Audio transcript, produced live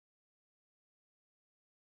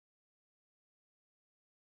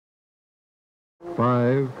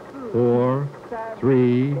5, 4,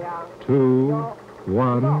 3, 2,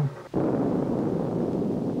 1.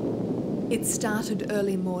 It started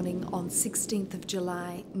early morning on 16th of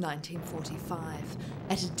July 1945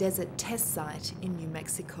 at a desert test site in New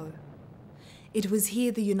Mexico. It was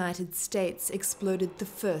here the United States exploded the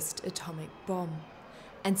first atomic bomb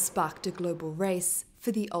and sparked a global race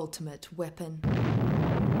for the ultimate weapon.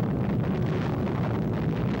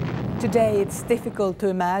 Today it's difficult to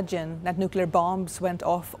imagine that nuclear bombs went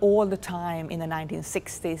off all the time in the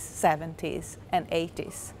 1960s, 70s and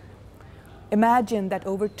 80s. Imagine that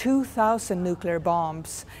over 2,000 nuclear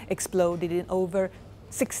bombs exploded in over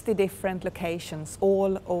 60 different locations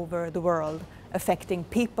all over the world, affecting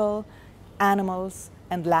people, animals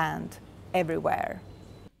and land everywhere.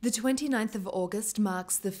 The 29th of August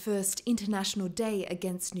marks the first International Day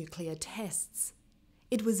Against Nuclear Tests.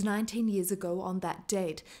 It was 19 years ago on that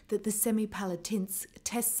date that the Semipalatinsk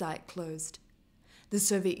test site closed. The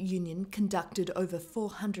Soviet Union conducted over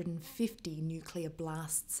 450 nuclear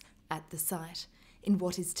blasts at the site, in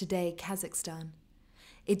what is today Kazakhstan.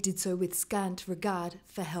 It did so with scant regard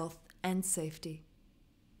for health and safety.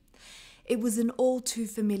 It was an all too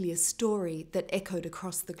familiar story that echoed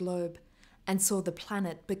across the globe and saw the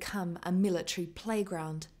planet become a military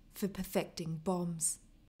playground for perfecting bombs.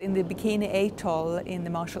 In the Bikini Atoll in the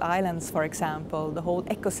Marshall Islands, for example, the whole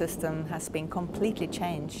ecosystem has been completely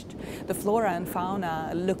changed. The flora and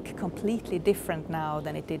fauna look completely different now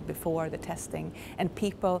than it did before the testing, and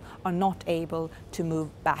people are not able to move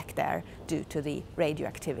back there due to the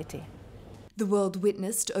radioactivity. The world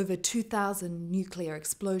witnessed over 2,000 nuclear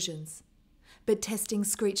explosions. But testing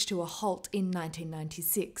screeched to a halt in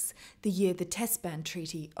 1996, the year the Test Ban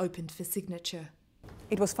Treaty opened for signature.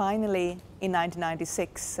 It was finally in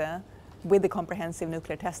 1996, with the Comprehensive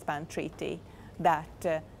Nuclear Test Ban Treaty,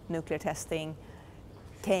 that nuclear testing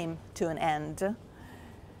came to an end.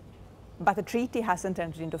 But the treaty hasn't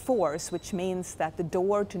entered into force, which means that the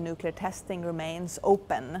door to nuclear testing remains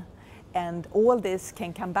open. And all this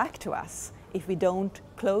can come back to us if we don't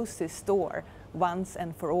close this door once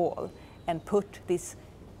and for all and put this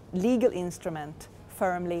legal instrument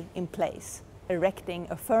firmly in place, erecting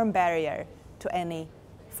a firm barrier to any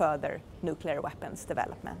further nuclear weapons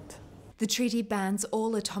development. The treaty bans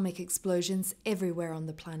all atomic explosions everywhere on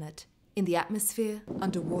the planet, in the atmosphere,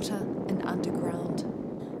 underwater and underground.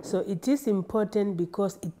 So it is important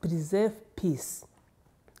because it preserves peace.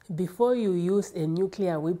 Before you use a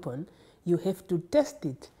nuclear weapon, you have to test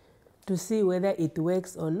it to see whether it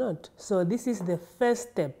works or not. So this is the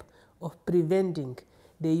first step of preventing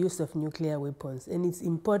the use of nuclear weapons. And it's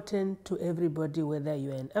important to everybody, whether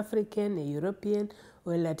you're an African, a European,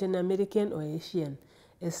 or a Latin American or Asian.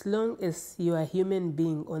 As long as you are a human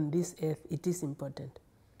being on this earth, it is important.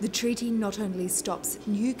 The treaty not only stops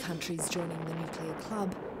new countries joining the nuclear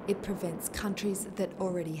club, it prevents countries that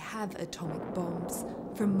already have atomic bombs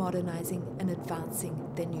from modernizing and advancing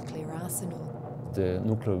their nuclear arsenal. The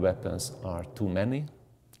nuclear weapons are too many,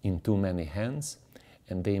 in too many hands,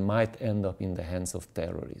 and they might end up in the hands of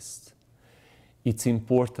terrorists. It's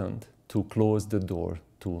important to close the door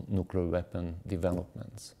to nuclear weapon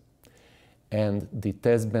developments. And the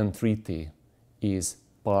Test Ban Treaty is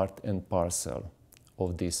part and parcel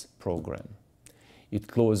of this program. It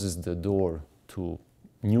closes the door to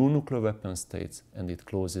new nuclear weapon states, and it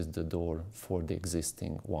closes the door for the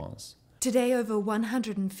existing ones. Today, over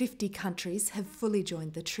 150 countries have fully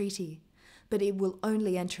joined the treaty, but it will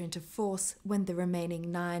only enter into force when the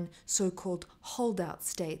remaining 9 so-called holdout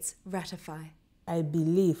states ratify. I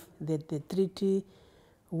believe that the treaty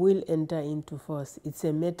will enter into force. It's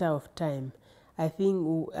a matter of time. I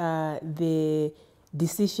think the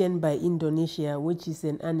decision by Indonesia, which is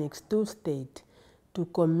an Annex II state, to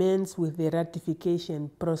commence with the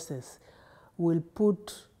ratification process will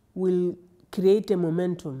create a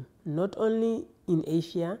momentum, not only in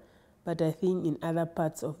Asia, but I think in other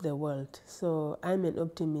parts of the world. So I'm an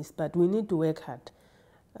optimist, but we need to work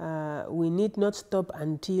hard. We need not stop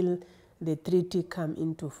until the treaty comes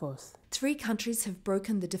into force. 3 countries have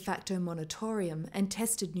broken the de facto moratorium and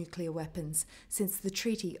tested nuclear weapons since the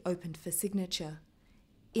treaty opened for signature: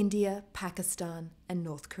 India, Pakistan and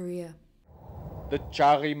North Korea. The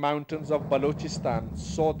Chari Mountains of Balochistan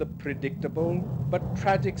saw the predictable but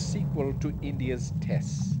tragic sequel to India's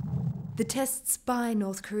tests. The tests by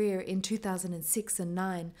North Korea in 2006 and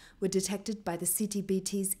 2009 were detected by the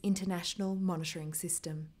CTBT's International Monitoring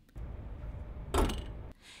System.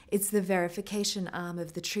 It's the verification arm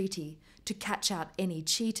of the treaty to catch out any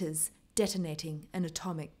cheaters detonating an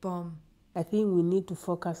atomic bomb. I think we need to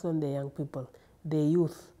focus on the young people, the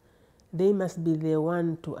youth. They must be the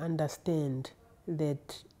one to understand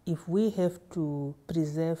that if we have to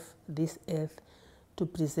preserve this earth, to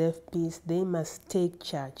preserve peace, they must take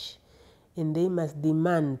charge and they must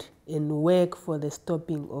demand and work for the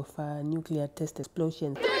stopping of nuclear test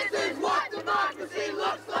explosions. This is what democracy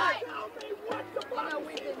looks like!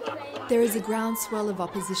 There is a groundswell of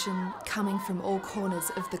opposition coming from all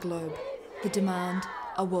corners of the globe. The demand,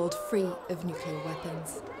 a world free of nuclear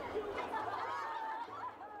weapons.